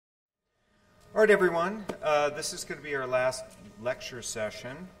All right, everyone. This is going to be our last lecture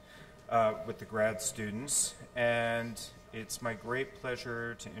session with the grad students, and it's my great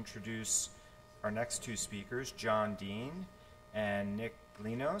pleasure to introduce our next two speakers, John Dean and Nick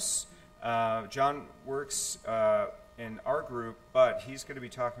Glynos. John works in our group, but he's going to be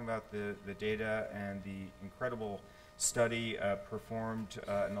talking about the data and the incredible study performed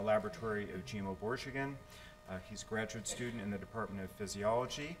in the laboratory of Jimo Borjigin. He's a graduate student in the Department of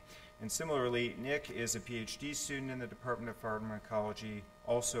Physiology. And similarly, Nick is a PhD student in the Department of Pharmacology,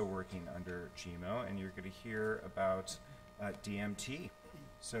 also working under Jimo, and you're going to hear about DMT.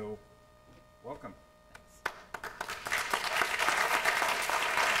 So, welcome.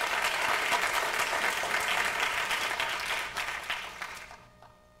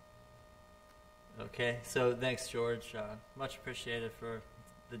 Okay, so thanks, George. Much appreciated for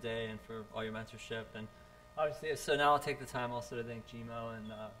the day and for all your mentorship. And obviously, so now I'll take the time also to thank Jimo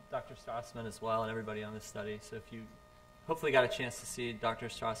and Dr. Strassman as well, and everybody on this study. So if you hopefully got a chance to see Dr.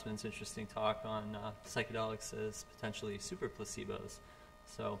 Strassman's interesting talk on psychedelics as potentially super placebos.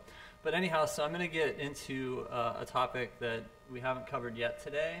 So, but anyhow, so I'm going to get into a topic that we haven't covered yet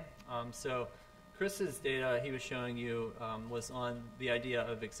today. So Chris's data he was showing you was on the idea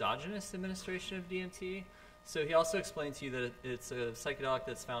of exogenous administration of DMT. So he also explained to you that it's a psychedelic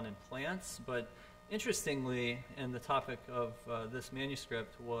that's found in plants, but interestingly, and the topic of this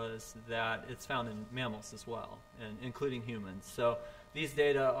manuscript was that it's found in mammals as well, and including humans. So these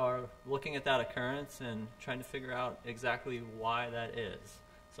data are looking at that occurrence and trying to figure out exactly why that is.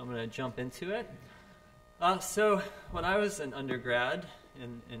 So I'm going to jump into it. So when I was an undergrad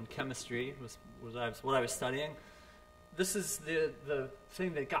in chemistry, was what I was studying. This is the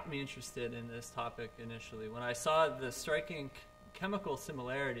thing that got me interested in this topic initially. When I saw the striking chemical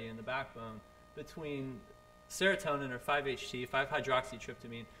similarity in the backbone between serotonin, or 5-HT,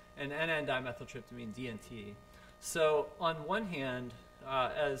 5-hydroxytryptamine, and N-Dimethyltryptamine, DNT. So on one hand,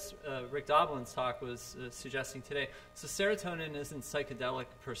 as Rick Doblin's talk was suggesting today, so serotonin isn't psychedelic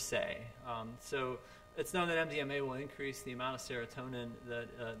per se. So it's known that MDMA will increase the amount of serotonin, the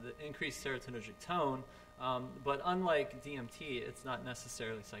increased serotonergic tone, but unlike DMT, it's not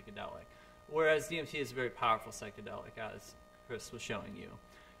necessarily psychedelic. Whereas DMT is a very powerful psychedelic, as Chris was showing you.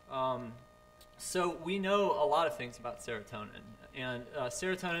 So we know a lot of things about serotonin, and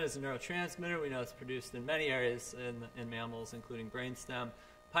serotonin is a neurotransmitter. We know it's produced in many areas in mammals, including brainstem,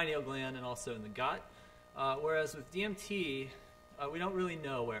 pineal gland, and also in the gut. Whereas with DMT, we don't really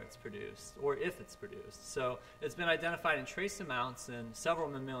know where it's produced or if it's produced. So it's been identified in trace amounts in several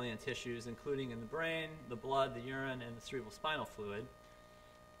mammalian tissues, including in the brain, the blood, the urine, and the cerebral spinal fluid.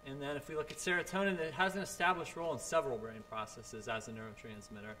 And then if we look at serotonin, it has an established role in several brain processes as a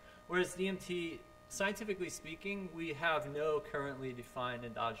neurotransmitter. Whereas DMT, scientifically speaking, we have no currently defined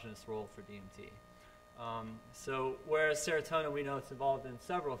endogenous role for DMT. So whereas serotonin, we know it's involved in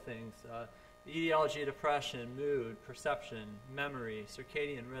several things, the etiology of depression, mood, perception, memory,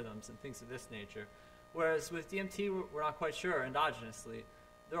 circadian rhythms, and things of this nature. Whereas with DMT, we're not quite sure endogenously.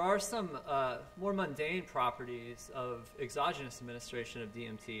 There are some more mundane properties of exogenous administration of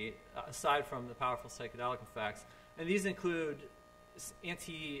DMT, aside from the powerful psychedelic effects. And these include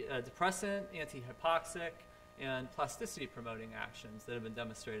antidepressant, anti-hypoxic, and plasticity-promoting actions that have been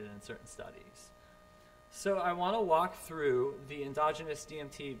demonstrated in certain studies. So I want to walk through the endogenous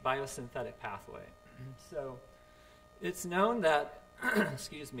DMT biosynthetic pathway. So it's known that,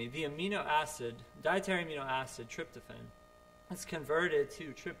 excuse me, the amino acid, dietary amino acid, tryptophan, is converted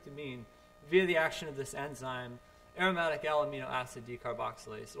to tryptamine via the action of this enzyme, aromatic L-amino acid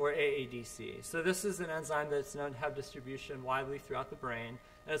decarboxylase, or AADC. So this is an enzyme that's known to have distribution widely throughout the brain,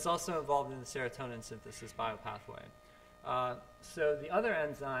 and it's also involved in the serotonin synthesis biopathway. So the other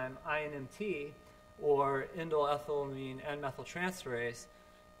enzyme, INMT, or indolethylamine N-methyltransferase,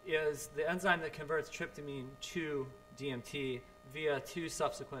 is the enzyme that converts tryptamine to DMT via two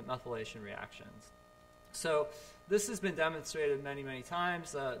subsequent methylation reactions. So this has been demonstrated many, many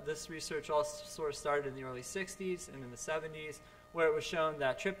times. This research all sort of started in the early 60s and in the 70s, where it was shown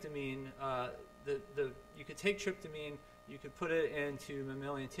that tryptamine, you could take tryptamine, you could put it into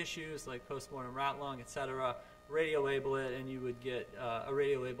mammalian tissues like postmortem rat lung, etc., radiolabel it, and you would get a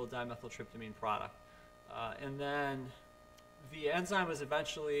radiolabeled dimethyltryptamine product. And then the enzyme was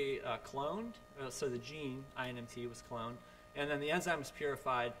eventually cloned, so the gene, INMT, was cloned, and then the enzyme was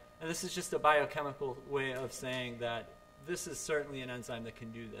purified. And this is just a biochemical way of saying that this is certainly an enzyme that can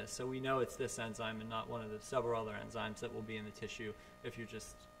do this. So we know it's this enzyme and not one of the several other enzymes that will be in the tissue if you're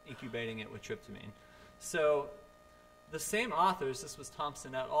just incubating it with tryptamine. So The same authors, this was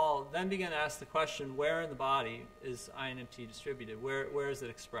Thompson et al., then began to ask the question, where in the body is INMT distributed? Where is it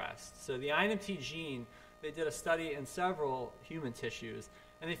expressed? So the INMT gene, they did a study in several human tissues,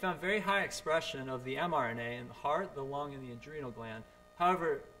 and they found very high expression of the mRNA in the heart, the lung, and the adrenal gland.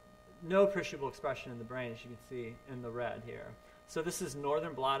 However, no appreciable expression in the brain, as you can see in the red here. So this is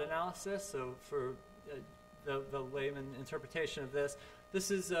northern blot analysis. So for the layman interpretation of this, this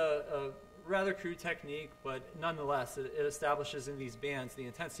is a rather crude technique, but nonetheless, it establishes in these bands, the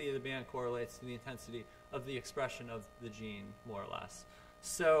intensity of the band correlates to the intensity of the expression of the gene, more or less.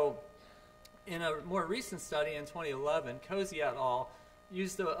 So in a more recent study in 2011, Cozy et al.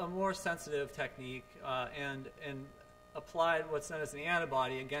 Used a more sensitive technique and applied what's known as an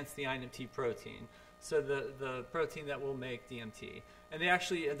antibody against the INMT protein, so the protein that will make DMT. And they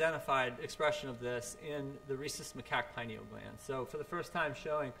actually identified expression of this in the rhesus macaque pineal gland. So for the first time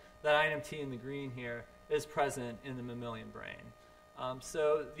showing that INMT in the green here is present in the mammalian brain.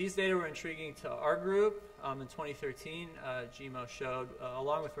 So these data were intriguing to our group. In 2013, Jimo showed,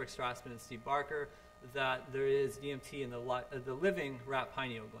 along with Rick Strassman and Steve Barker, that there is DMT in the living rat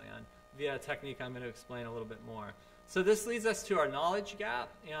pineal gland via a technique I'm going to explain a little bit more. So this leads us to our knowledge gap,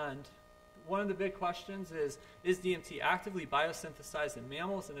 and one of the big questions is DMT actively biosynthesized in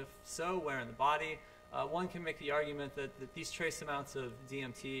mammals, and if so, where in the body? One can make the argument that these trace amounts of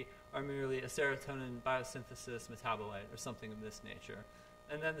DMT are merely a serotonin biosynthesis metabolite or something of this nature.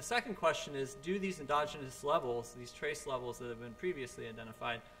 And then the second question is, do these endogenous levels, these trace levels that have been previously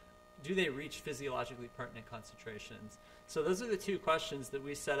identified, do they reach physiologically pertinent concentrations? So those are the two questions that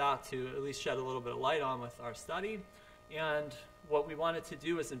we set out to at least shed a little bit of light on with our study. And what we wanted to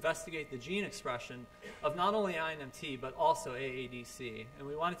do is investigate the gene expression of not only INMT, but also AADC. And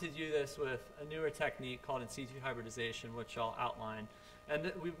we wanted to do this with a newer technique called in situ hybridization, which I'll outline.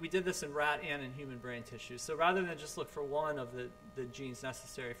 And we did this in rat and in human brain tissue. So rather than just look for one of the genes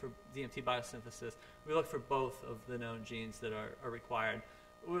necessary for DMT biosynthesis, we look for both of the known genes that are required,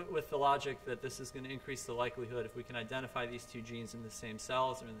 with the logic that this is going to increase the likelihood, if we can identify these two genes in the same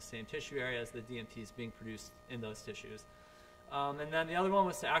cells or in the same tissue areas, that DMT is being produced in those tissues. And then the other one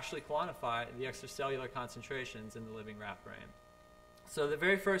was to actually quantify the extracellular concentrations in the living rat brain. So the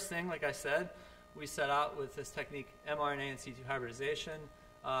very first thing, like I said, we set out with this technique, mRNA in situ hybridization.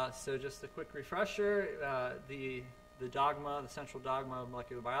 So just a quick refresher, the dogma, the central dogma of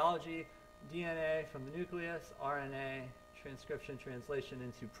molecular biology, DNA from the nucleus, RNA, transcription, translation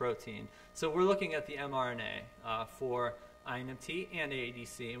into protein. So we're looking at the mRNA for INMT and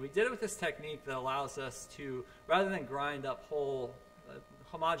AADC. And we did it with this technique that allows us to, rather than grind up whole,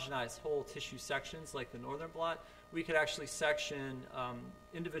 homogenize whole tissue sections like the northern blot, we could actually section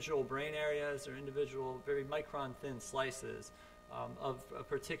individual brain areas or individual very micron thin slices of a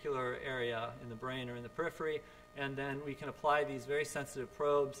particular area in the brain or in the periphery. And then we can apply these very sensitive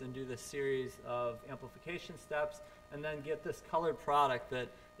probes and do this series of amplification steps, and then get this colored product that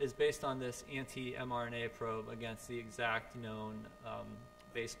is based on this anti-mRNA probe against the exact known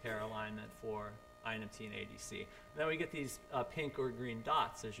base pair alignment for INMT and ADC. And then we get these pink or green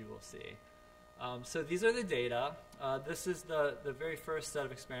dots, as you will see. So these are the data. This is the very first set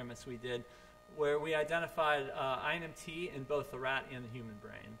of experiments we did, where we identified INMT in both the rat and the human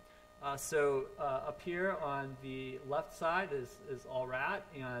brain. So up here on the left side is all rat,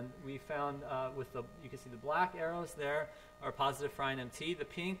 and we found you can see the black arrows there are positive for INMT. The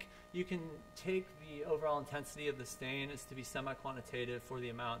pink, you can take the overall intensity of the stain as to be semi-quantitative for the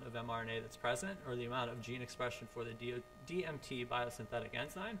amount of mRNA that's present, or the amount of gene expression for the DMT biosynthetic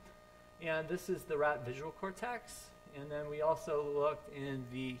enzyme. And this is the rat visual cortex. And then we also looked in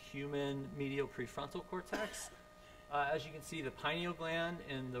the human medial prefrontal cortex. As you can see, the pineal gland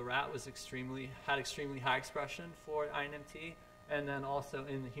in the rat had extremely high expression for INMT, and then also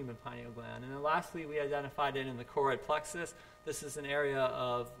in the human pineal gland. And then lastly, we identified it in the choroid plexus. This is an area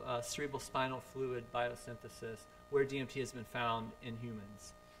of cerebral spinal fluid biosynthesis where DMT has been found in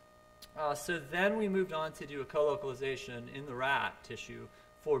humans. So then we moved on to do a co-localization in the rat tissue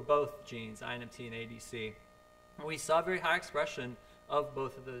for both genes, INMT and ADC. And we saw very high expression of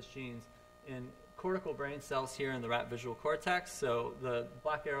both of those genes in cortical brain cells here in the rat visual cortex. So the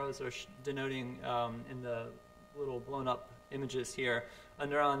black arrows are denoting in the little blown up images here a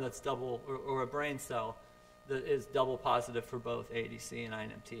neuron that's double, or a brain cell that is double positive for both ADC and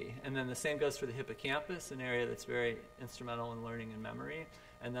INMT. And then the same goes for the hippocampus, an area that's very instrumental in learning and memory.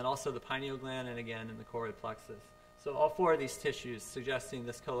 And then also the pineal gland, and again in the choroid plexus. So all four of these tissues suggesting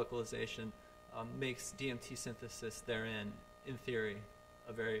this co-localization makes DMT synthesis therein, in theory,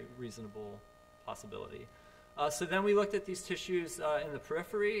 a very reasonable possibility. So then we looked at these tissues in the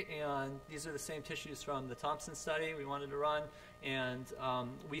periphery, and these are the same tissues from the Thompson study we wanted to run, and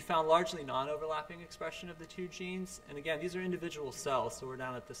we found largely non-overlapping expression of the two genes. And again, these are individual cells, so we're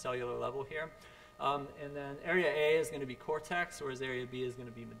down at the cellular level here. And then area A is going to be cortex, whereas area B is going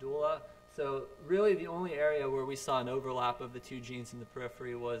to be medulla. So really the only area where we saw an overlap of the two genes in the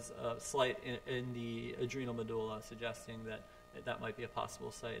periphery was a slight in the adrenal medulla, suggesting that that might be a possible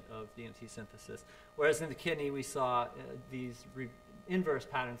site of DMT synthesis. Whereas in the kidney, we saw these inverse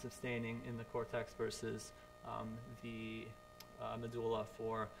patterns of staining in the cortex versus the medulla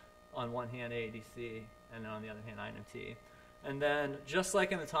for, on one hand, AADC, and on the other hand, INMT. And then, just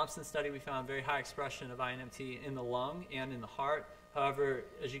like in the Thompson study, we found very high expression of INMT in the lung and in the heart. However,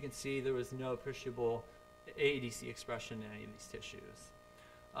 as you can see, there was no appreciable AADC expression in any of these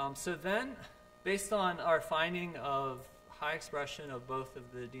tissues. So then, based on our finding of high expression of both of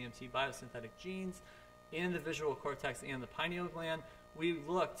the DMT biosynthetic genes in the visual cortex and the pineal gland, we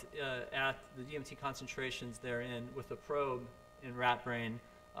looked at the DMT concentrations therein with a probe in rat brain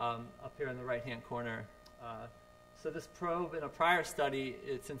up here in the right-hand corner. So this probe, in a prior study,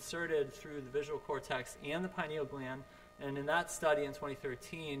 it's inserted through the visual cortex and the pineal gland, and in that study in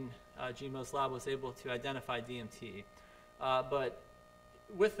 2013, Jimo's lab was able to identify DMT. But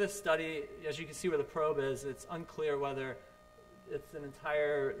with this study, as you can see where the probe is, it's unclear whether it's an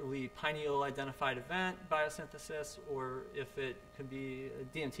entirely pineal identified event, biosynthesis, or if it can be,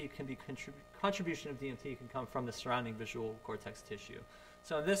 contribution of DMT can come from the surrounding visual cortex tissue.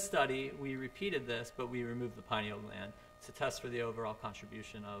 So in this study, we repeated this, but we removed the pineal gland to test for the overall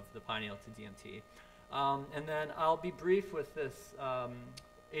contribution of the pineal to DMT. And then I'll be brief with this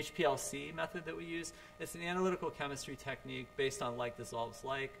HPLC method that we use. It's an analytical chemistry technique based on like dissolves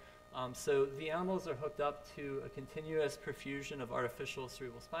like. So the animals are hooked up to a continuous perfusion of artificial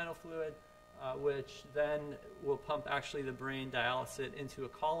cerebrospinal fluid, which then will pump actually the brain dialysate into a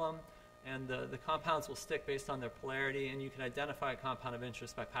column, and the compounds will stick based on their polarity, and you can identify a compound of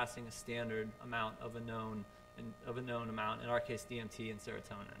interest by passing a standard amount of a known amount, in our case DMT and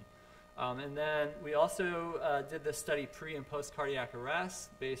serotonin. And then we also did this study pre and post cardiac arrest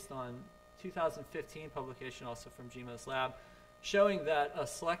based on 2015 publication also from Jimo's lab, showing that a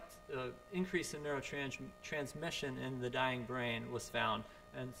select increase in neurotransmission in the dying brain was found.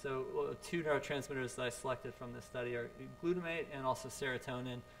 And so two neurotransmitters that I selected from this study are glutamate and also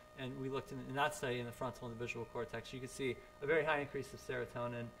serotonin. And we looked in that study in the frontal and the visual cortex. You could see a very high increase of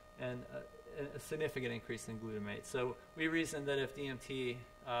serotonin and a significant increase in glutamate. So we reasoned that if DMT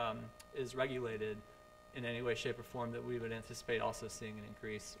is regulated in any way, shape, or form, that we would anticipate also seeing an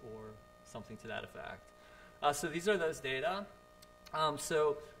increase or something to that effect. So these are those data.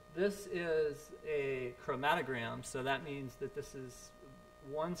 So this is a chromatogram, so that means that this is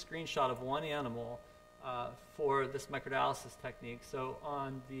one screenshot of one animal for this microdialysis technique. So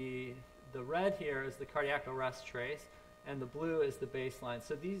on the red here is the cardiac arrest trace, and the blue is the baseline.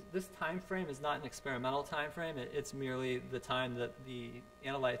 So this time frame is not an experimental time frame. It's merely the time that the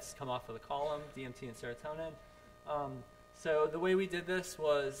analytes come off of the column, DMT and serotonin. So the way we did this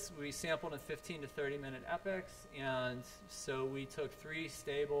was we sampled in 15 to 30-minute epochs, and so we took three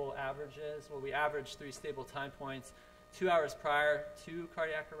stable averages. Well, we averaged three stable time points 2 hours prior to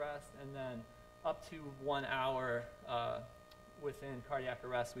cardiac arrest, and then up to 1 hour within cardiac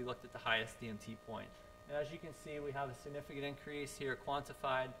arrest, we looked at the highest DMT point. And as you can see, we have a significant increase here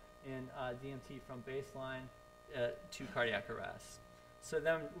quantified in DMT from baseline to cardiac arrest. So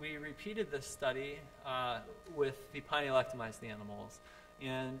then we repeated this study with the pinealectomized animals.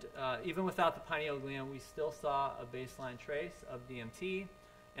 And even without the pineal gland, we still saw a baseline trace of DMT.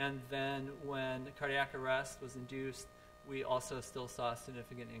 And then when cardiac arrest was induced, we also still saw a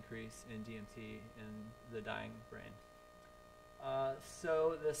significant increase in DMT in the dying brain.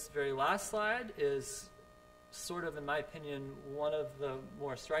 So this very last slide is sort of, in my opinion, one of the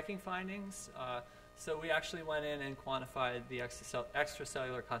more striking findings. So we actually went in and quantified the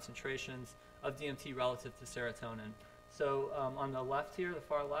extracellular concentrations of DMT relative to serotonin. So on the left here, the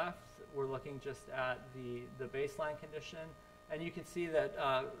far left, we're looking just at the baseline condition. And you can see that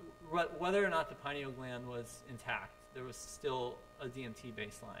whether or not the pineal gland was intact, there was still a DMT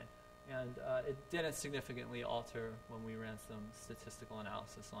baseline. And it didn't significantly alter when we ran some statistical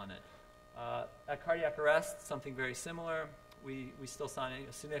analysis on it. At cardiac arrest, something very similar. We still saw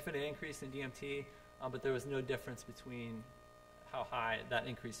a significant increase in DMT, but there was no difference between how high that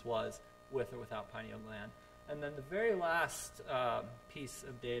increase was with or without pineal gland. And then the very last piece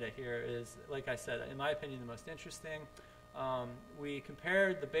of data here is, like I said, in my opinion, the most interesting. We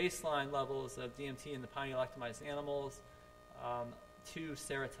compared the baseline levels of DMT in the pinealectomized animals to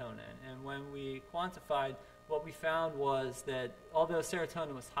serotonin. And when we quantified what we found was that although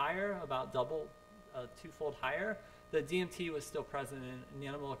serotonin was higher, about double, twofold higher, the DMT was still present in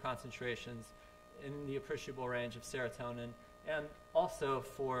nanomolar concentrations in the appreciable range of serotonin, and also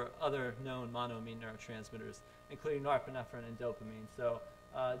for other known monoamine neurotransmitters, including norepinephrine and dopamine. So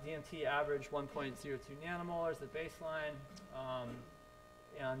DMT averaged 1.02 nanomolar at baseline,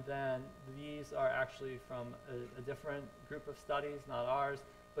 and then these are actually from a different group of studies, not ours,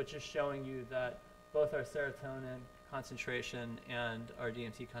 but just showing you that both our serotonin concentration and our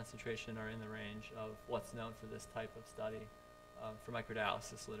DMT concentration are in the range of what's known for this type of study for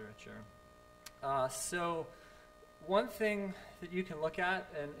microdialysis literature. So one thing that you can look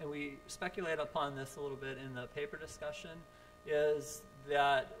at, and we speculate upon this a little bit in the paper discussion, is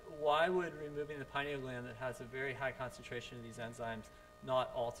that why would removing the pineal gland that has a very high concentration of these enzymes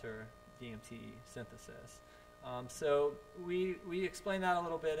not alter DMT synthesis? So we explain that a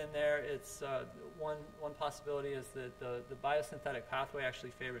little bit in there. It's one possibility is that the biosynthetic pathway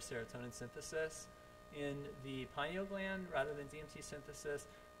actually favors serotonin synthesis in the pineal gland rather than DMT synthesis,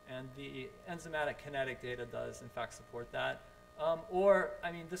 and the enzymatic kinetic data does in fact support that. Or,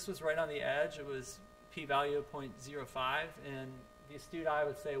 I mean, this was right on the edge. It was p-value of 0.05, and the astute eye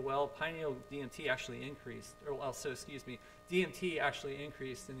would say, well, pineal DMT actually increased, or well, so excuse me, DMT actually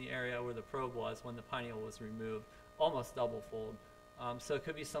increased in the area where the probe was when the pineal was removed, almost double-fold. So it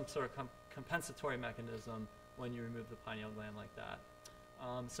could be some sort of compensatory mechanism when you remove the pineal gland like that.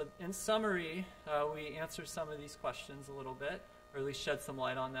 So in summary, we answered some of these questions a little bit, or at least shed some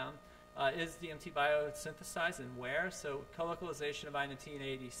light on them. Is DMT biosynthesized and where? So co-localization of INMT and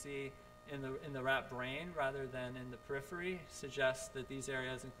ADC in the rat brain rather than in the periphery suggests that these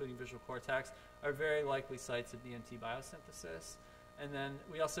areas, including visual cortex, are very likely sites of DMT biosynthesis. And then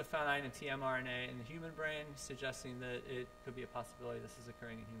we also found INMT mRNA in the human brain, suggesting that it could be a possibility this is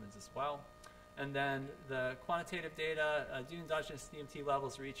occurring in humans as well. And then the quantitative data, do endogenous DMT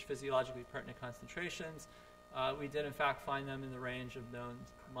levels reach physiologically pertinent concentrations? We did, in fact, find them in the range of known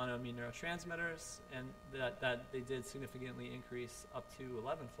monoamine neurotransmitters, and that they did significantly increase up to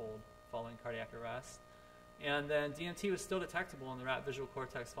 11-fold following cardiac arrest. And then DMT was still detectable in the rat visual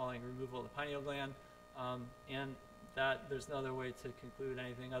cortex following removal of the pineal gland, and that there's no other way to conclude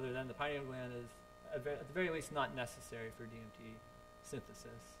anything other than the pineal gland is, at the very least, not necessary for DMT synthesis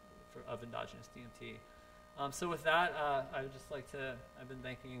of endogenous DMT. So with that, I would just like to, I've been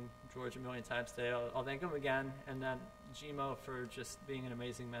thanking George a million times today. I'll thank him again, and then Jimo for just being an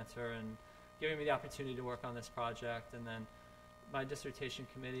amazing mentor and giving me the opportunity to work on this project, and then my dissertation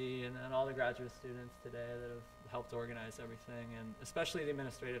committee and all the graduate students today that have helped organize everything, and especially the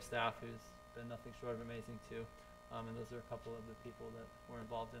administrative staff who's been nothing short of amazing too. And those are a couple of the people that were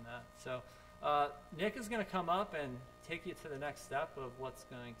involved in that. So Nick is going to come up and take you to the next step of what's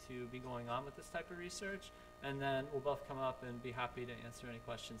going to be going on with this type of research, and then we'll both come up and be happy to answer any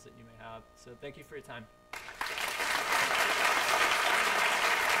questions that you may have. So thank you for your time.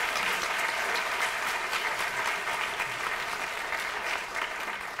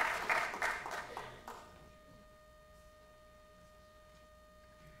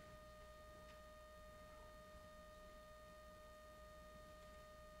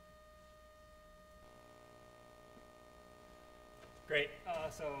 Great.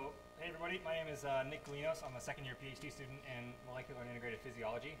 So, hey everybody, my name is Nick Glynos. I'm a second-year PhD student in molecular and integrated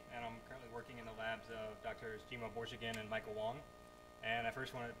physiology, and I'm currently working in the labs of Drs. Jimo Borjigin and Michael Wong. And I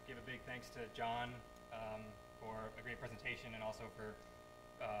first want to give a big thanks to John for a great presentation, and also for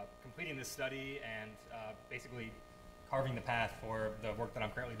completing this study and basically carving the path for the work that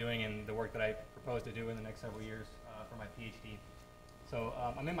I'm currently doing and the work that I propose to do in the next several years for my PhD. So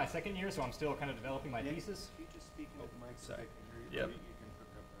I'm in my second year, so I'm still kind of developing my thesis. Can you just speak into the mic so I can hear you? Yep. You can hook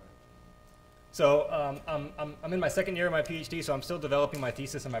up So I'm in my second year of my PhD, so I'm still developing my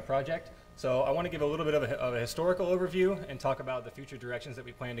thesis and my project. So I want to give a little bit of a historical overview and talk about the future directions that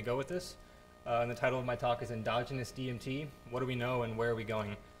we plan to go with this. And the title of my talk is Endogenous DMT. What do we know and where are we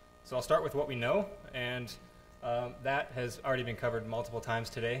going? So I'll start with what we know, and that has already been covered multiple times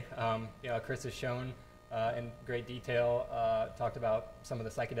today. Chris has shown in great detail, talked about some of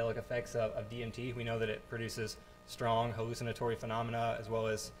the psychedelic effects of DMT. We know that it produces strong hallucinatory phenomena as well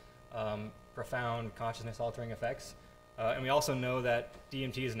as profound consciousness-altering effects. And we also know that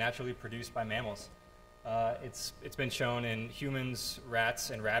DMT is naturally produced by mammals. It's been shown in humans, rats,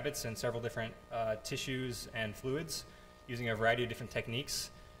 and rabbits in several different tissues and fluids using a variety of different techniques.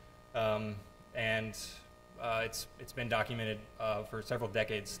 It's been documented for several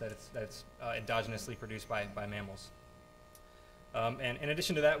decades that it's endogenously produced by mammals. And in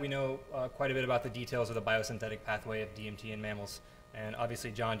addition to that, we know quite a bit about the details of the biosynthetic pathway of DMT in mammals. And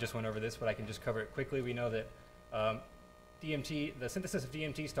obviously John just went over this, but I can just cover it quickly. We know that DMT, the synthesis of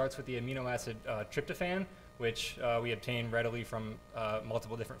DMT starts with the amino acid tryptophan, which we obtain readily from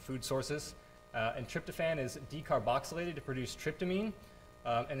multiple different food sources. And tryptophan is decarboxylated to produce tryptamine,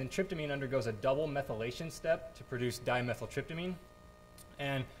 and then tryptamine undergoes a double methylation step to produce dimethyltryptamine.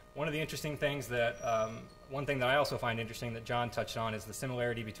 And one of the interesting things that, one thing that I also find interesting that John touched on is the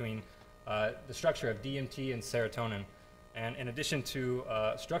similarity between the structure of DMT and serotonin. And in addition to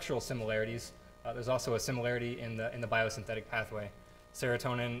structural similarities, there's also a similarity in the biosynthetic pathway.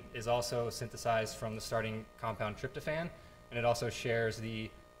 Serotonin is also synthesized from the starting compound tryptophan, and it also shares the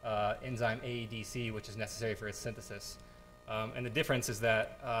enzyme AEDC, which is necessary for its synthesis. And the difference is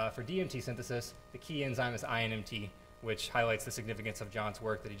that for DMT synthesis, the key enzyme is INMT, which highlights the significance of John's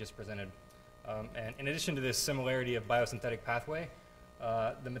work that he just presented. And in addition to this similarity of biosynthetic pathway,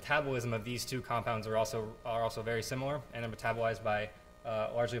 the metabolism of these two compounds are also very similar, and they're metabolized by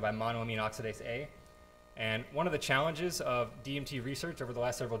largely by monoamine oxidase A. And one of the challenges of DMT research over the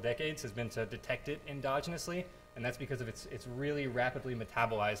last several decades has been to detect it endogenously, and that's because of it's really rapidly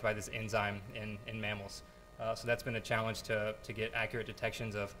metabolized by this enzyme in mammals. So that's been a challenge to get accurate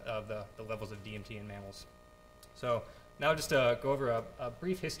detections of the levels of DMT in mammals. So now just to go over a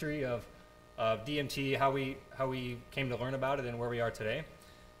brief history of DMT, how we came to learn about it and where we are today.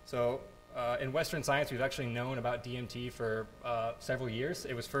 So in Western science, we've actually known about DMT for several years.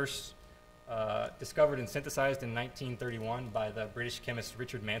 It was first discovered and synthesized in 1931 by the British chemist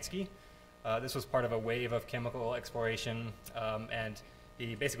Richard Mansky. This was part of a wave of chemical exploration, and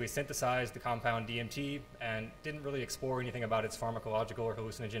he basically synthesized the compound DMT and didn't really explore anything about its pharmacological or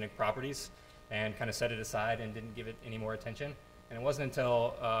hallucinogenic properties, and kind of set it aside and didn't give it any more attention. And it wasn't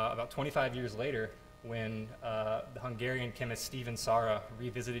until about 25 years later when the Hungarian chemist Stephen Sara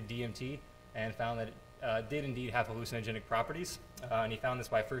revisited DMT and found that it did indeed have hallucinogenic properties. And he found this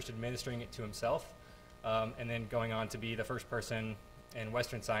by first administering it to himself, and then going on to be the first person in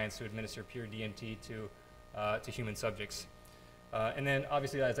Western science to administer pure DMT to human subjects. And then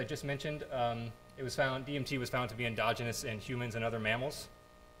obviously, as I just mentioned, DMT was found to be endogenous in humans and other mammals,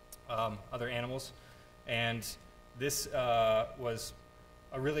 other animals. And this was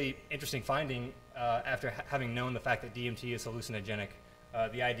a really interesting finding after having known the fact that DMT is hallucinogenic.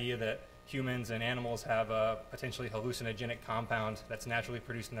 The idea that humans and animals have a potentially hallucinogenic compound that's naturally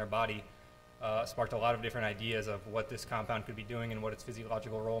produced in their body sparked a lot of different ideas of what this compound could be doing and what its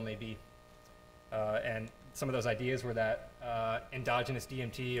physiological role may be. And some of those ideas were that endogenous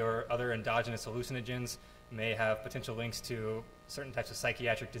DMT or other endogenous hallucinogens may have potential links to certain types of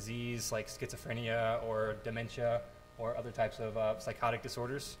psychiatric disease like schizophrenia or dementia or other types of psychotic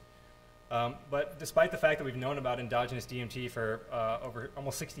disorders. But despite the fact that we've known about endogenous DMT for over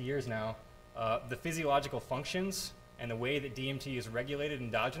almost 60 years now, the physiological functions and the way that DMT is regulated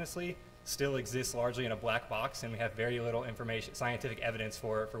endogenously still exists largely in a black box, and we have very little information, scientific evidence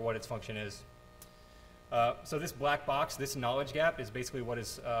for what its function is. So this black box, this knowledge gap, is basically what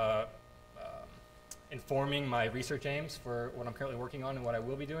is informing my research aims for what I'm currently working on and what I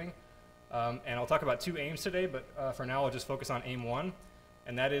will be doing. And I'll talk about two aims today, but for now I'll just focus on aim one,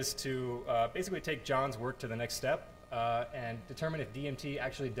 and that is to basically take John's work to the next step and determine if DMT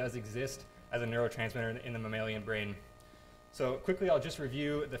actually does exist as a neurotransmitter in the mammalian brain. So quickly I'll just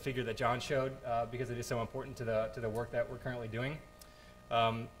review the figure that John showed because it is so important to the work that we're currently doing.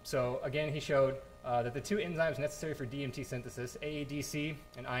 So again, he showed that the two enzymes necessary for DMT synthesis, AEDC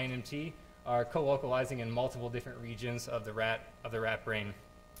and INMT, are co-localizing in multiple different regions of the rat brain.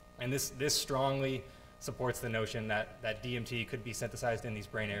 And this strongly supports the notion that DMT could be synthesized in these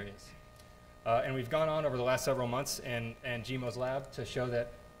brain areas. And we've gone on over the last several months in Jimo's lab to show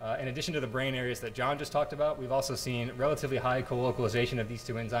that in addition to the brain areas that John just talked about, we've also seen relatively high co-localization of these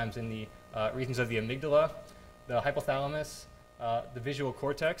two enzymes in the regions of the amygdala, the hypothalamus, the visual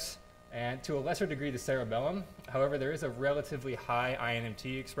cortex, and to a lesser degree the cerebellum. However, there is a relatively high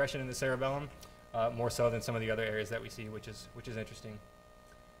INMT expression in the cerebellum, more so than some of the other areas that we see, which is interesting.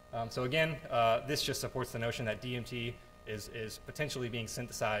 So again, this just supports the notion that DMT is potentially being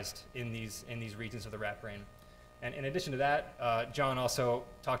synthesized in these regions of the rat brain. And in addition to that, John also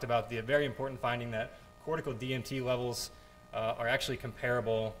talked about the very important finding that cortical DMT levels are actually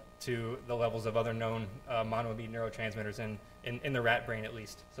comparable to the levels of other known monoamine neurotransmitters in the rat brain, at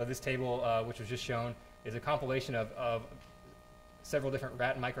least. So this table, which was just shown, is a compilation of several different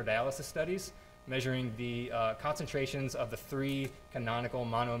rat microdialysis studies measuring the concentrations of the three canonical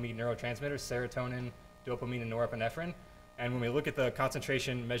monoamine neurotransmitters, serotonin, dopamine, and norepinephrine. And when we look at the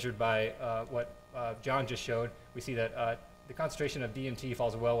concentration measured by what John just showed, we see that the concentration of DMT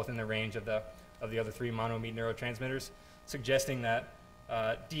falls well within the range of the other three monoamine neurotransmitters. suggesting that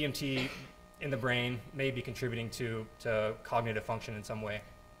DMT in the brain may be contributing to cognitive function in some way.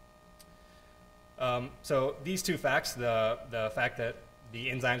 So these two facts, the fact that the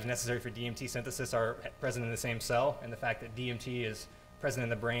enzymes necessary for DMT synthesis are present in the same cell, and the fact that DMT is present in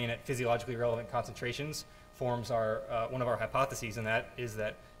the brain at physiologically relevant concentrations, forms one of our hypotheses, and that is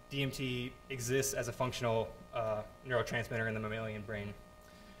that DMT exists as a functional neurotransmitter in the mammalian brain.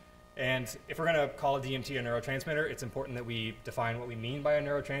 And if we're going to call DMT a neurotransmitter, it's important that we define what we mean by a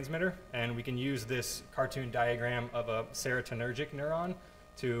neurotransmitter, and we can use this cartoon diagram of a serotonergic neuron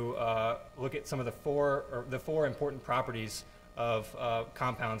to look at some of the four important properties of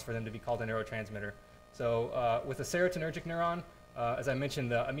compounds for them to be called a neurotransmitter. So with a serotonergic neuron, as I mentioned,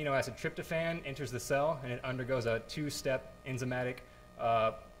 the amino acid tryptophan enters the cell, and it undergoes a two-step enzymatic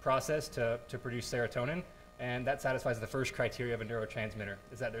process to produce serotonin, and that satisfies the first criteria of a neurotransmitter,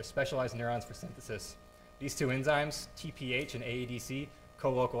 is that there's specialized neurons for synthesis. These two enzymes, TPH and AADC,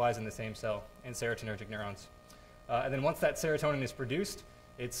 co-localize in the same cell in serotonergic neurons. And then once that serotonin is produced,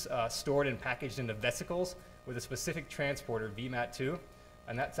 it's stored and packaged into vesicles with a specific transporter, VMAT2,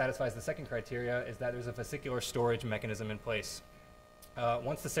 and that satisfies the second criteria, is that there's a vesicular storage mechanism in place.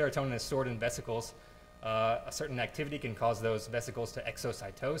 Once the serotonin is stored in vesicles, a certain activity can cause those vesicles to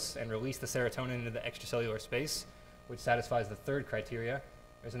exocytose and release the serotonin into the extracellular space, which satisfies the third criteria.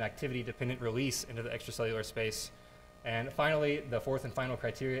 There's an activity-dependent release into the extracellular space. And finally, the fourth and final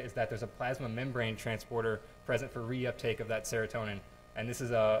criteria is that there's a plasma membrane transporter present for reuptake of that serotonin. And this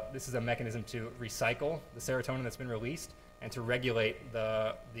is a mechanism to recycle the serotonin that's been released and to regulate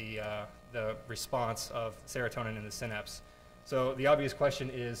the response of serotonin in the synapse. So the obvious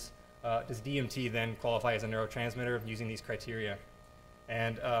question is, does DMT then qualify as a neurotransmitter using these criteria?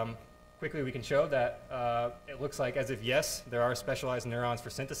 And quickly we can show that it looks like as if yes, there are specialized neurons for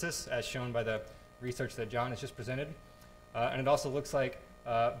synthesis, as shown by the research that John has just presented. And it also looks like,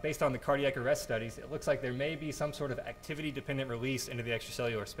 based on the cardiac arrest studies, it looks like there may be some sort of activity-dependent release into the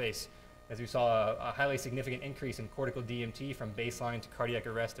extracellular space, as we saw a highly significant increase in cortical DMT from baseline to cardiac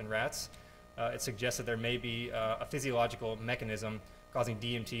arrest in rats. It suggests that there may be a physiological mechanism causing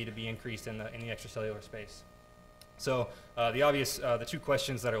DMT to be increased in the extracellular space. So the two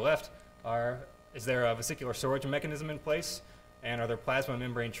questions that are left are, is there a vesicular storage mechanism in place, and are there plasma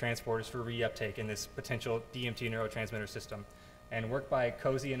membrane transporters for reuptake in this potential DMT neurotransmitter system? And work by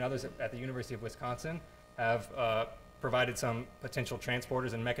Cozy and others at the University of Wisconsin have provided some potential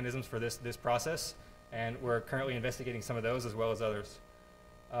transporters and mechanisms for this process, and we're currently investigating some of those as well as others.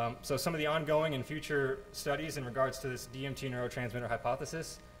 So some of the ongoing and future studies in regards to this DMT neurotransmitter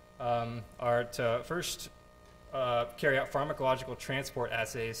hypothesis are to first carry out pharmacological transport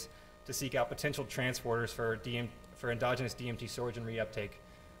assays to seek out potential transporters for endogenous DMT storage and reuptake.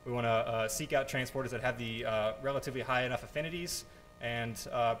 We want to seek out transporters that have the relatively high enough affinities and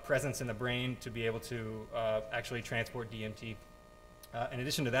presence in the brain to be able to actually transport DMT. In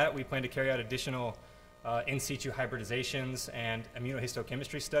addition to that, we plan to carry out additional in situ hybridizations and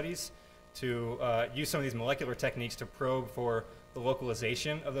immunohistochemistry studies to use some of these molecular techniques to probe for the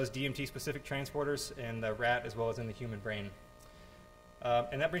localization of those DMT-specific transporters in the rat as well as in the human brain.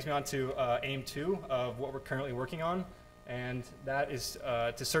 And that brings me on to aim 2 of what we're currently working on, and that is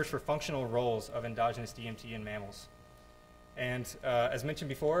to search for functional roles of endogenous DMT in mammals. And as mentioned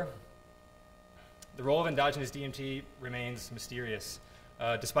before, the role of endogenous DMT remains mysterious,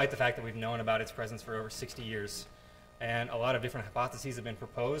 despite the fact that we've known about its presence for over 60 years. And a lot of different hypotheses have been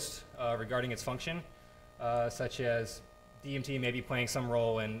proposed regarding its function, such as DMT may be playing some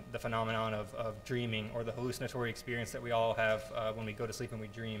role in the phenomenon of dreaming, or the hallucinatory experience that we all have when we go to sleep and we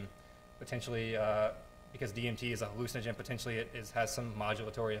dream. Potentially, because DMT is a hallucinogen, potentially it has some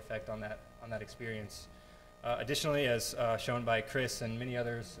modulatory effect on that experience. Additionally, as shown by Chris and many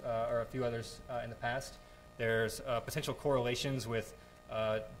others, or a few others in the past, there's potential correlations with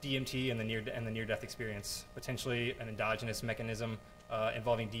DMT and the near-death experience. Potentially an endogenous mechanism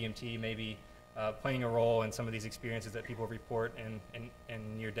involving DMT may be playing a role in some of these experiences that people report in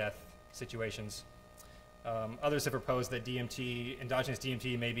near-death situations. Others have proposed that endogenous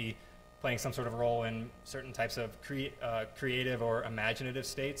DMT may be playing some sort of role in certain types of creative or imaginative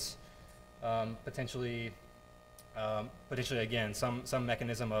states. Potentially again, some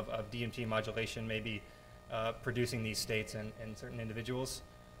mechanism of DMT modulation may be producing these states in certain individuals.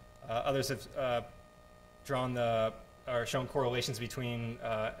 Others have shown correlations between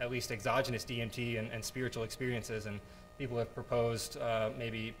at least exogenous DMT and spiritual experiences, and people have proposed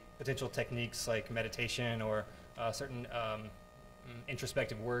maybe potential techniques like meditation or certain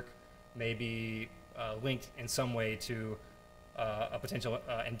introspective work may be linked in some way to a potential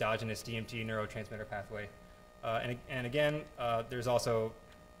endogenous DMT neurotransmitter pathway. And again, there's also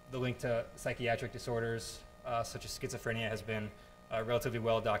the link to psychiatric disorders, such as schizophrenia, has been relatively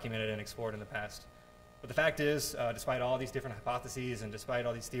well documented and explored in the past. But the fact is, despite all these different hypotheses and despite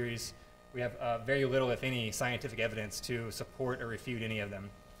all these theories, we have very little, if any, scientific evidence to support or refute any of them.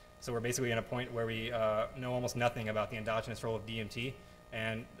 So we're basically at a point where we know almost nothing about the endogenous role of DMT,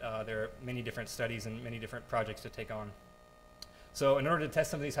 and there are many different studies and many different projects to take on. So in order to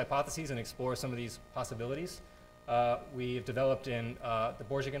test some of these hypotheses and explore some of these possibilities, we've developed in the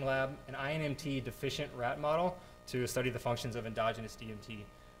Borjigin lab an INMT deficient rat model to study the functions of endogenous DMT.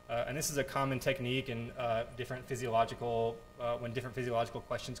 And this is a common technique in different physiological, when different physiological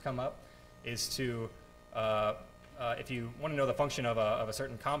questions come up, is to, if you want to know the function of a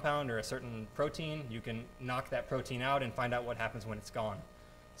certain compound or a certain protein, you can knock that protein out and find out what happens when it's gone.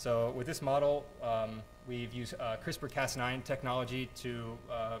 So with this model, we've used CRISPR-Cas9 technology to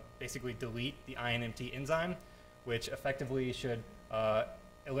basically delete the INMT enzyme, which effectively should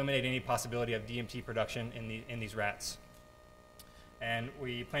eliminate any possibility of DMT production in these rats. And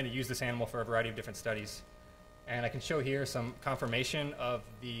we plan to use this animal for a variety of different studies. And I can show here some confirmation of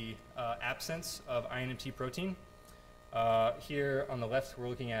the absence of INMT protein. Here on the left, we're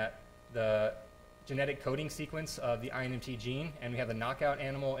looking at the genetic coding sequence of the INMT gene, and we have the knockout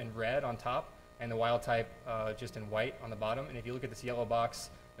animal in red on top and the wild type just in white on the bottom. And if you look at this yellow box,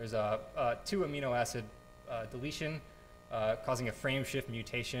 there's a 2 amino acid deletion causing a frame shift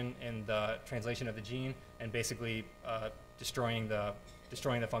mutation in the translation of the gene and basically destroying the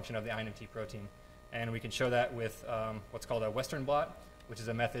function of the INMT protein. And we can show that with what's called a Western blot, which is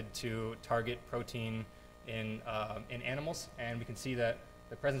a method to target protein in animals. And we can see that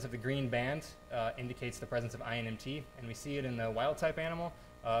the presence of the green band indicates the presence of INMT, and we see it in the wild type animal,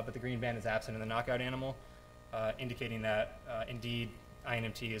 but the green band is absent in the knockout animal, indicating that indeed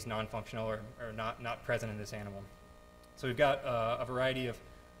INMT is non-functional or not present in this animal. So we've got a variety of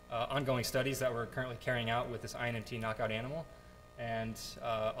ongoing studies that we're currently carrying out with this INMT knockout animal, and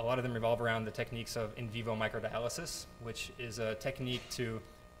a lot of them revolve around the techniques of in vivo microdialysis, which is a technique to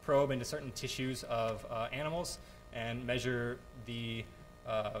probe into certain tissues of animals and measure the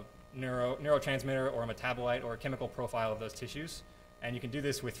neurotransmitter or a metabolite or a chemical profile of those tissues. And you can do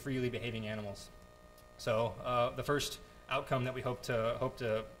this with freely behaving animals. So the first outcome that we hope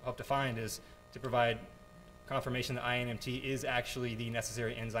to find is to provide confirmation that INMT is actually the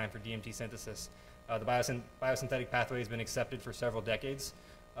necessary enzyme for DMT synthesis. The biosynthetic pathway has been accepted for several decades,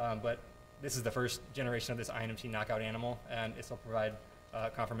 but this is the first generation of this INMT knockout animal, and this will provide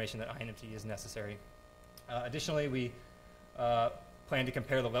confirmation that INMT is necessary. Additionally, we plan to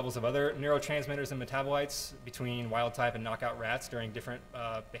compare the levels of other neurotransmitters and metabolites between wild type and knockout rats during different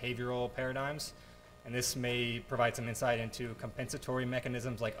behavioral paradigms. And this may provide some insight into compensatory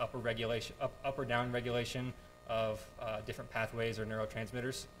mechanisms like up or down regulation of different pathways or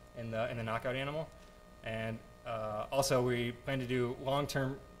neurotransmitters in the knockout animal. And also we plan to do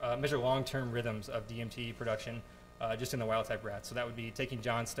measure long-term rhythms of DMT production just in the wild type rats. So that would be taking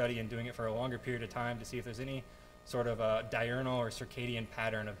John's study and doing it for a longer period of time to see if there's any sort of a diurnal or circadian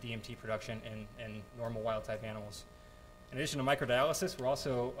pattern of DMT production in normal wild type animals. In addition to microdialysis, we're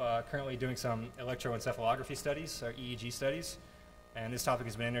also currently doing some electroencephalography studies, or EEG studies. And this topic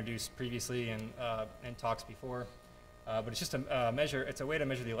has been introduced previously in talks before. But it's just it's a way to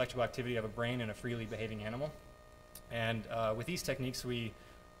measure the electrical activity of a brain in a freely behaving animal. And with these techniques, we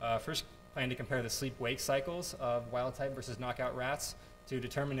first plan to compare the sleep-wake cycles of wild type versus knockout rats to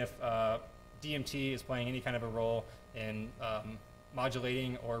determine if DMT is playing any kind of a role in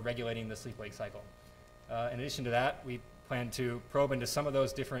modulating or regulating the sleep-wake cycle. In addition to that, we plan to probe into some of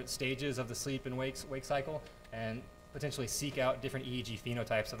those different stages of the sleep and wake cycle and potentially seek out different EEG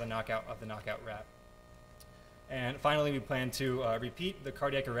phenotypes of the knockout rat. And finally, we plan to repeat the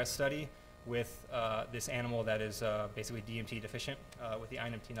cardiac arrest study with this animal that is basically DMT deficient with the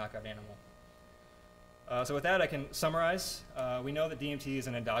INMT knockout animal. So with that, I can summarize. We know that DMT is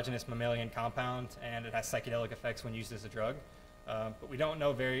an endogenous mammalian compound, and it has psychedelic effects when used as a drug. But we don't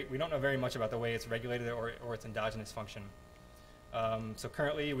know very much about the way it's regulated or its endogenous function. So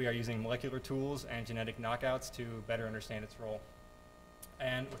currently, we are using molecular tools and genetic knockouts to better understand its role.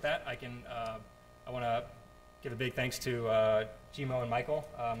 And with that, I want to give a big thanks to Jimo and Michael,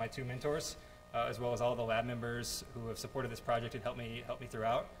 my two mentors, as well as all the lab members who have supported this project and helped me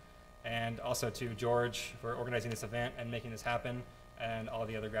throughout, and also to George for organizing this event and making this happen, and all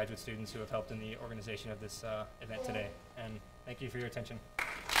the other graduate students who have helped in the organization of this event today. And thank you for your attention.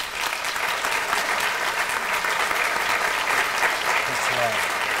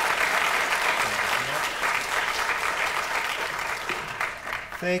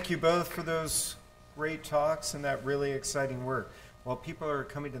 Thank you both for those great talks and that really exciting work. While people are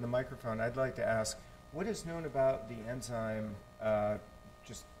coming to the microphone, I'd like to ask, what is known about the enzyme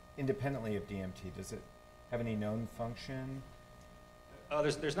just independently of DMT? Does it have any known function?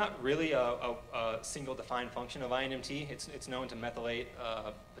 There's not really a single defined function of INMT. It's known to methylate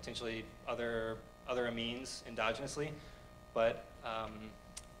potentially other amines endogenously, but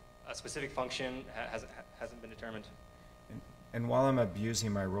a specific function hasn't been determined. And while I'm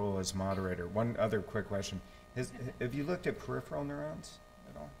abusing my role as moderator, one other quick question. Have you looked at peripheral neurons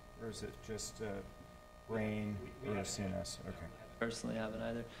at all? Or is it just brain or CNS? Okay. Personally haven't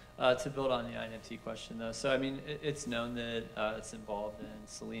either. To build on the INMT question though, so I mean, it's known that it's involved in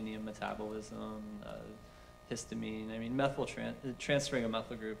selenium metabolism, histamine. I mean, transferring a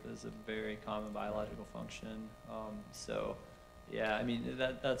methyl group is a very common biological function. So yeah, I mean,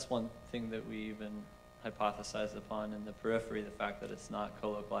 that's one thing that we even hypothesized upon in the periphery. The fact that it's not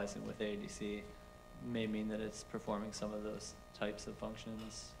co-localizing with AADC may mean that it's performing some of those types of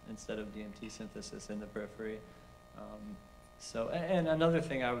functions instead of DMT synthesis in the periphery. So, and another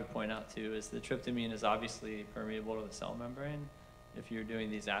thing I would point out too is that tryptamine is obviously permeable to the cell membrane. If you're doing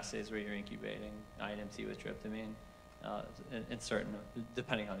these assays where you're incubating INMT with tryptamine, in certain,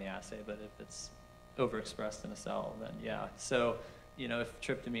 depending on the assay, but if it's overexpressed in a cell, then yeah. So, you know, if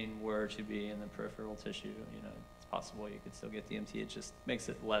tryptamine were to be in the peripheral tissue, you know, it's possible you could still get DMT. It just makes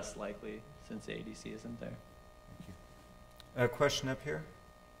it less likely since AADC isn't there. Thank you. A question up here?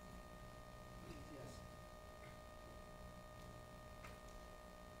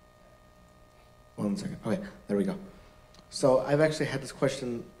 One second. Okay, there we go. So I've actually had this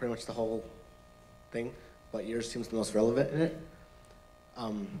question pretty much the whole thing, but yours seems the most relevant in it.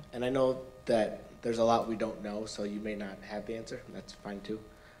 And I know that there's a lot we don't know, so you may not have the answer, and that's fine too.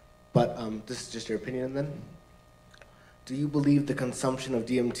 But this is just your opinion then. Do you believe the consumption of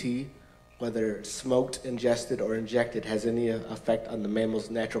DMT, whether smoked, ingested, or injected, has any effect on the mammal's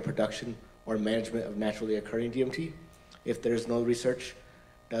natural production or management of naturally occurring DMT? If there's no research,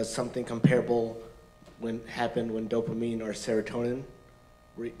 does something comparable happen when dopamine or serotonin,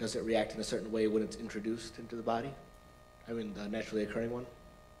 does it react in a certain way when it's introduced into the body? I mean, the naturally occurring one?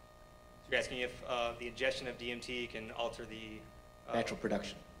 So you're asking if the ingestion of DMT can alter the natural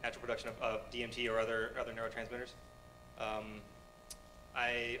production of DMT or other neurotransmitters?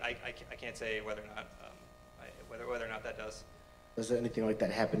 I can't say whether or not whether or not that does. Does anything like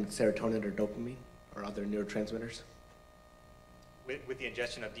that happen with serotonin or dopamine or other neurotransmitters? With the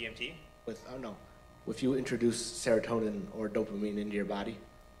ingestion of DMT? If you introduce serotonin or dopamine into your body,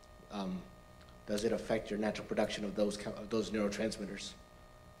 does it affect your natural production of those neurotransmitters?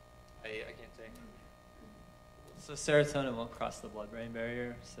 I can't say. So serotonin won't cross the blood-brain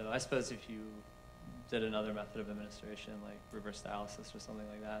barrier. So I suppose if you did another method of administration, like reverse dialysis or something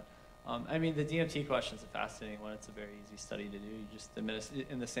like that. I mean, the DMT question is a fascinating one. It's a very easy study to do. You just administer,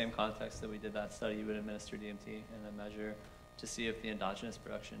 in the same context that we did that study, you would administer DMT and then measure to see if the endogenous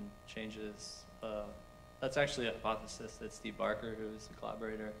production changes. That's actually a hypothesis that Steve Barker, who is a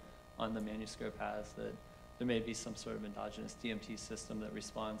collaborator on the manuscript, has, that there may be some sort of endogenous DMT system that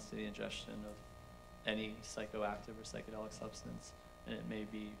responds to the ingestion of any psychoactive or psychedelic substance, and it may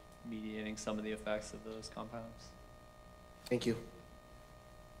be mediating some of the effects of those compounds. Thank you.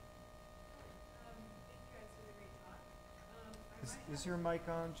 Is your mic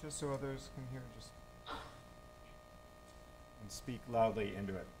on, just so others can hear? Just and speak loudly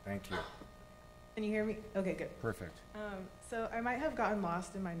into it. Thank you. Can you hear me? Okay, good. Perfect. So I might have gotten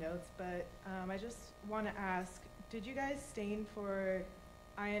lost in my notes, but I just want to ask, did you guys stain for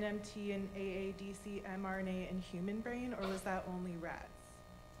INMT and AADC mRNA in human brain, or was that only rats?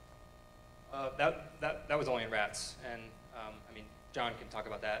 That was only in rats, and I mean, John can talk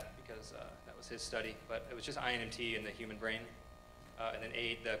about that because that was his study, but it was just INMT in the human brain, and then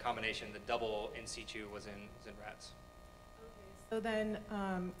the combination, the double in situ was in rats. Okay, so then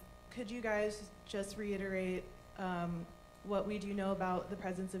could you guys just reiterate what we do know about the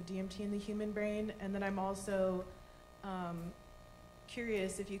presence of DMT in the human brain? And then I'm also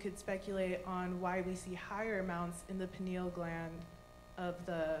curious if you could speculate on why we see higher amounts in the pineal gland of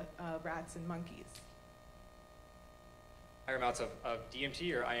the rats and monkeys. Higher amounts of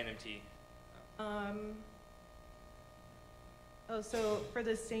DMT or INMT? So for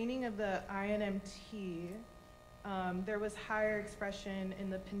the staining of the INMT, there was higher expression in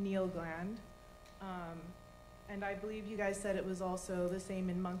the pineal gland. And I believe you guys said it was also the same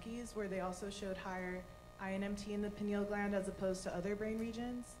in monkeys, where they also showed higher INMT in the pineal gland as opposed to other brain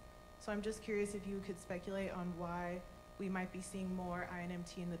regions. So I'm just curious if you could speculate on why we might be seeing more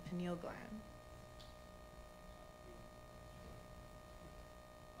INMT in the pineal gland.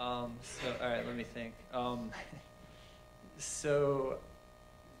 All right, let me think. So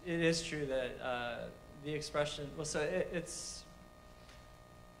it is true that the expression, well, so it's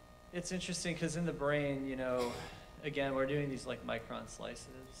interesting because in the brain, you know, again, we're doing these like micron slices,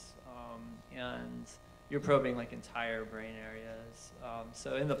 and you're probing like entire brain areas.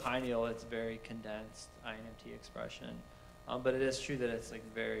 So in the pineal, it's very condensed INMT expression, but it is true that it's like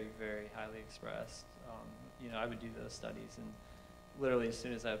very, very highly expressed. You know, I would do those studies, and literally as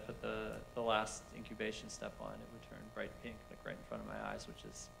soon as I put the last incubation step on, it would turn bright pink, like right in front of my eyes, which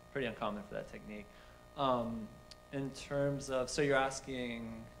is pretty uncommon for that technique. In terms of, so you're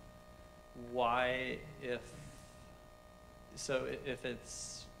asking why, if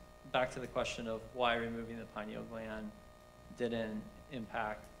it's back to the question of why removing the pineal gland didn't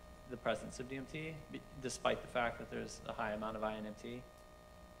impact the presence of DMT, despite the fact that there's a high amount of INMT.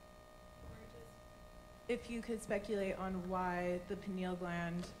 If you could speculate on why the pineal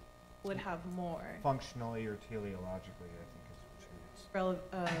gland would have more Functionally or teleologically, I think is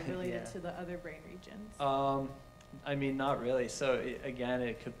what related Yeah. to the other brain regions. I mean, not really. So again,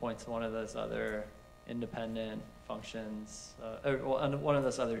 it could point to one of those other independent functions, one of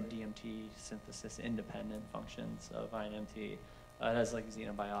those other DMT synthesis independent functions of INMT. It has like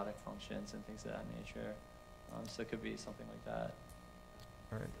xenobiotic functions and things of that nature. So it could be something like that.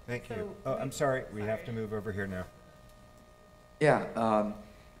 All right, thank you. So Oh, I'm sorry, we have to move over here now. Yeah.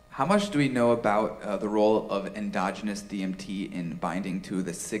 How much do we know about the role of endogenous DMT in binding to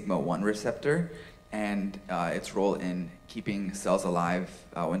the sigma-1 receptor and its role in keeping cells alive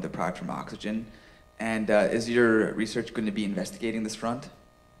when deprived from oxygen? And is your research going to be investigating this front?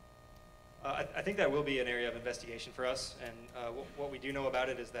 I think that will be an area of investigation for us. And what we do know about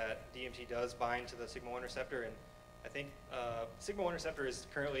it is that DMT does bind to the sigma-1 receptor. And I think sigma-1 receptor is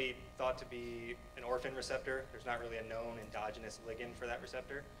currently thought to be an orphan receptor. There's not really a known endogenous ligand for that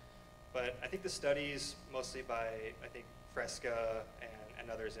receptor. But I think the studies, mostly by, I think, Fresca and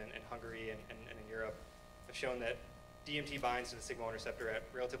others in Hungary and in Europe, have shown that DMT binds to the sigma-1 receptor at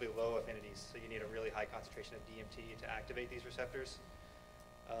relatively low affinities. So you need a really high concentration of DMT to activate these receptors.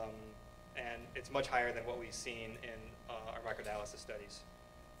 And it's much higher than what we've seen in our microdialysis studies.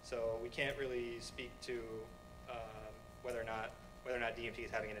 So we can't really speak to whether or not DMT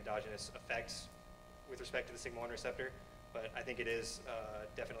is having an endogenous effect with respect to the sigma-1 receptor, but I think it is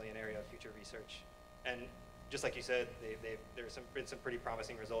definitely an area of future research. And just like you said, there's been some pretty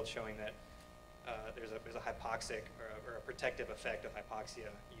promising results showing that there's a hypoxic or a protective effect of hypoxia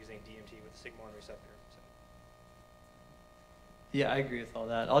using DMT with the sigma-1 receptor. So. Yeah, I agree with all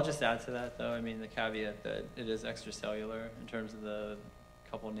that. I'll just add to that, though. I mean, the caveat that it is extracellular in terms of the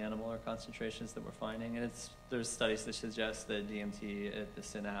couple nanomolar concentrations that we're finding, and there's studies that suggest that DMT at the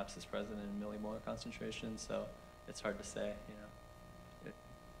synapse is present in millimolar concentrations, so it's hard to say, you know. Okay.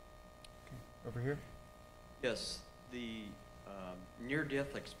 Over here. Yes, the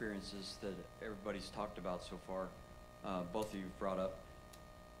near-death experiences that everybody's talked about so far, both of you brought up,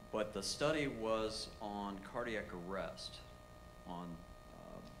 but the study was on cardiac arrest, on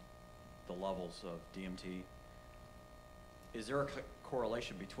the levels of DMT. Is there a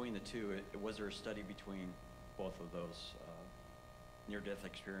correlation between the two? Was there a study between both of those near-death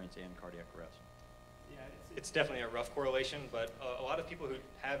experience and cardiac arrest? Yeah, it's definitely a rough correlation, but a lot of people who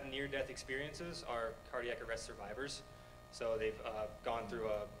have near-death experiences are cardiac arrest survivors. So they've gone through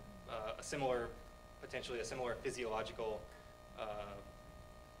potentially a similar physiological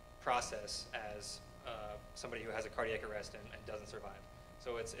process as somebody who has a cardiac arrest and doesn't survive.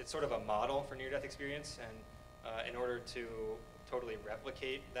 So it's sort of a model for near-death experience, and in order to totally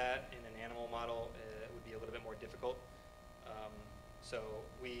replicate that in an animal model, it would be a little bit more difficult. So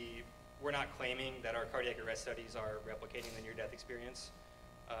we're not claiming that our cardiac arrest studies are replicating the near-death experience.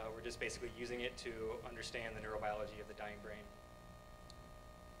 We're just basically using it to understand the neurobiology of the dying brain.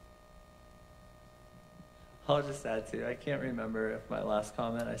 I'll just add to, I can't remember if my last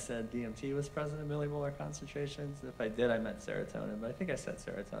comment I said DMT was present in millimolar concentrations. If I did, I meant serotonin, but I think I said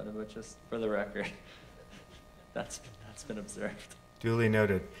serotonin, but just for the record, that's been observed. Duly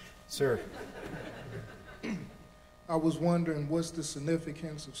noted. Sir. I was wondering, what's the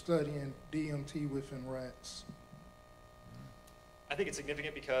significance of studying DMT within rats? I think it's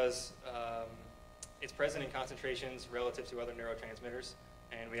significant because it's present in concentrations relative to other neurotransmitters,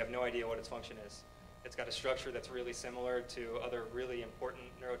 and we have no idea what its function is. It's got a structure that's really similar to other really important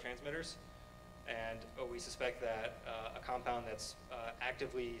neurotransmitters, and we suspect that a compound that's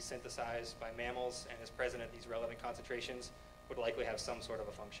actively synthesized by mammals and is present at these relevant concentrations would likely have some sort of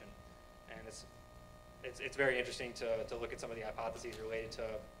a function. And it's very interesting to look at some of the hypotheses related to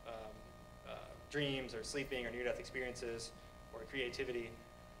dreams or sleeping or near-death experiences or creativity.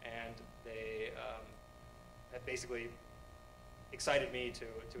 and they have basically excited me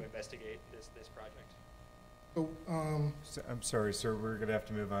to investigate this project. So, I'm sorry, sir. We're going to have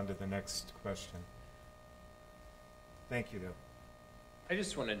to move on to the next question. Thank you, though. I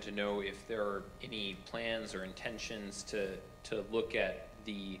just wanted to know if there are any plans or intentions to look at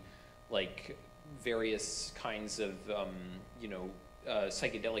the various kinds of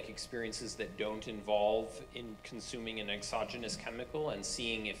psychedelic experiences that don't involve in consuming an exogenous chemical, and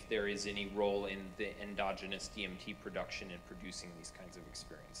seeing if there is any role in the endogenous DMT production in producing these kinds of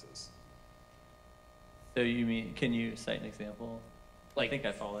experiences. So you mean, can you cite an example? I think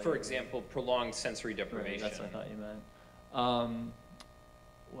I follow. For example, prolonged sensory deprivation. Right, that's what I thought you meant.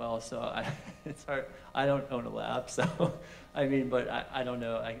 Well, so it's hard. I don't own a lab, so I mean, but I don't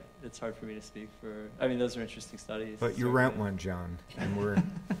know. It's hard for me to speak for. I mean, those are interesting studies. But you rent one, John, and we're.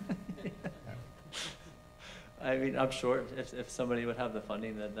 I mean, I'm sure if somebody would have the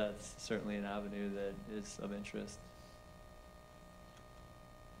funding, that's certainly an avenue that is of interest.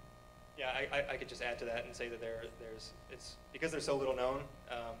 Yeah, I could just add to that and say that it's because they're so little known.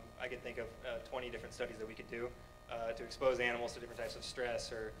 I could think of 20 different studies that we could do to expose animals to different types of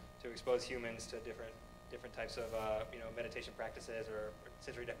stress, or to expose humans to different types of meditation practices or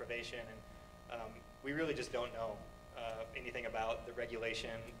sensory deprivation, and we really just don't know anything about the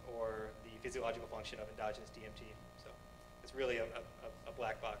regulation or the physiological function of endogenous DMT. So it's really a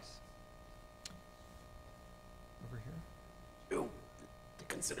black box. Over here. To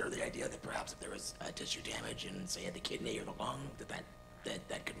consider the idea that perhaps if there was tissue damage in, say, the kidney or the lung,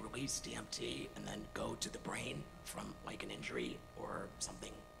 that could release DMT and then go to the brain from like an injury or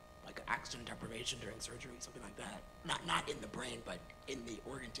something like oxygen deprivation during surgery, something like that. Not in the brain, but in the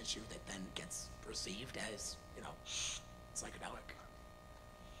organ tissue that then gets perceived as, psychedelic.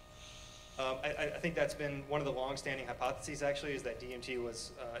 I think that's been one of the long-standing hypotheses, actually, is that DMT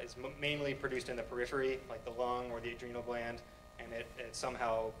is mainly produced in the periphery, like the lung or the adrenal gland, and it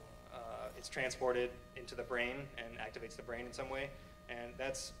somehow it's transported into the brain and activates the brain in some way. And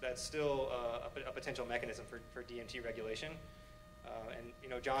that's still a potential mechanism for DMT regulation.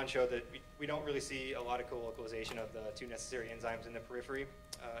 And John showed that we don't really see a lot of co-localization of the two necessary enzymes in the periphery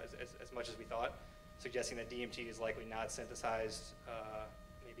as much as we thought, suggesting that DMT is likely not synthesized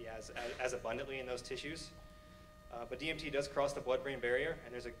maybe as abundantly in those tissues. But DMT does cross the blood-brain barrier,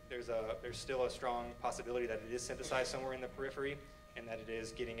 and there's still a strong possibility that it is synthesized somewhere in the periphery, and that it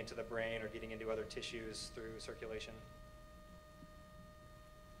is getting into the brain or getting into other tissues through circulation.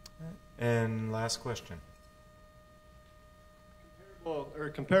 And last question.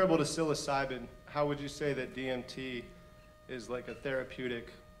 Comparable to psilocybin, how would you say that DMT is like a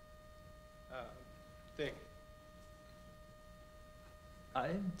therapeutic thing? I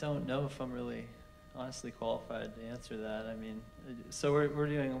don't know if I'm really honestly qualified to answer that. I mean, so we're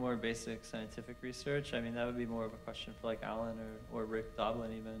doing more basic scientific research. I mean, that would be more of a question for like Alan or Rick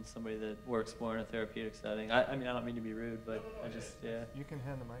Doblin, even somebody that works more in a therapeutic setting. I mean, I don't mean to be rude, but yeah. You can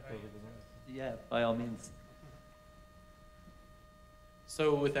hand the mic over to them. Yeah, by all means.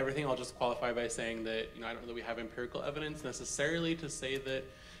 So with everything, I'll just qualify by saying that, I don't know that we have empirical evidence necessarily to say that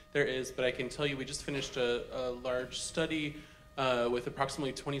there is, but I can tell you we just finished a large study with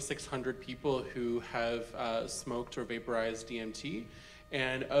approximately 2,600 people who have smoked or vaporized DMT.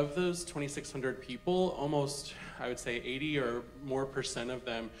 And of those 2,600 people, almost, I would say 80 or more % of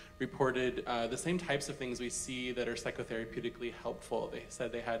them reported the same types of things we see that are psychotherapeutically helpful. They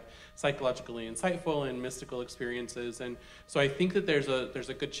said they had psychologically insightful and mystical experiences. And so I think that there's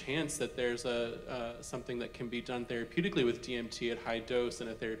a good chance that there's something that can be done therapeutically with DMT at high dose in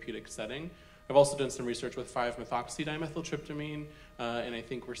a therapeutic setting. I've also done some research with 5-methoxy-dimethyltryptamine, and I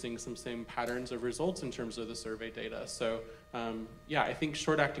think we're seeing some same patterns of results in terms of the survey data. So yeah, I think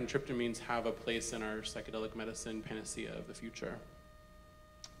short-acting tryptamines have a place in our psychedelic medicine panacea of the future.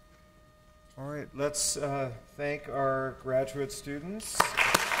 All right, let's thank our graduate students.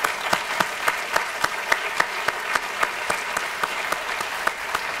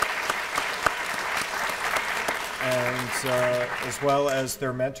 And as well as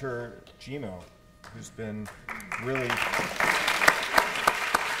their mentor, Jimo, who's been really